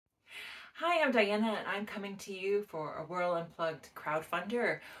Hi, I'm Diana and I'm coming to you for a Wirral Unplugged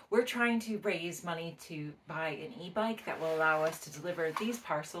Crowdfunder. We're trying to raise money to buy an e-bike that will allow us to deliver these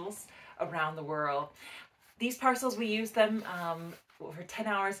parcels around the world. These parcels, we use them for 10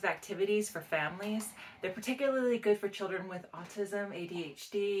 hours of activities for families. They're particularly good for children with autism,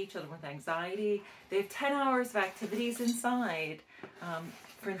 ADHD, children with anxiety. They have 10 hours of activities inside.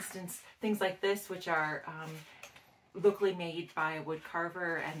 For instance, things like this, which are locally made by a wood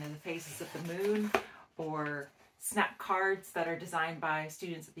carver, and then the faces of the moon, or snap cards that are designed by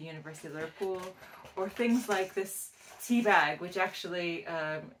students at the University of Liverpool, or things like this tea bag, which actually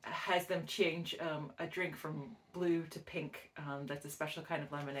has them change a drink from blue to pink. That's a special kind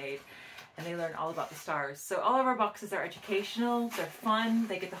of lemonade, and they learn all about the stars. So all of our boxes are educational, they're fun,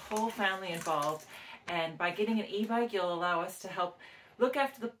 they get the whole family involved, and by getting an e-bike, you'll allow us to help look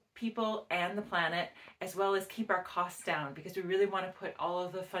after the people and the planet, as well as keep our costs down, because we really want to put all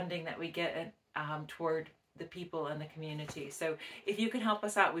of the funding that we get toward the people and the community. So if you can help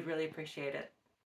us out, we'd really appreciate it.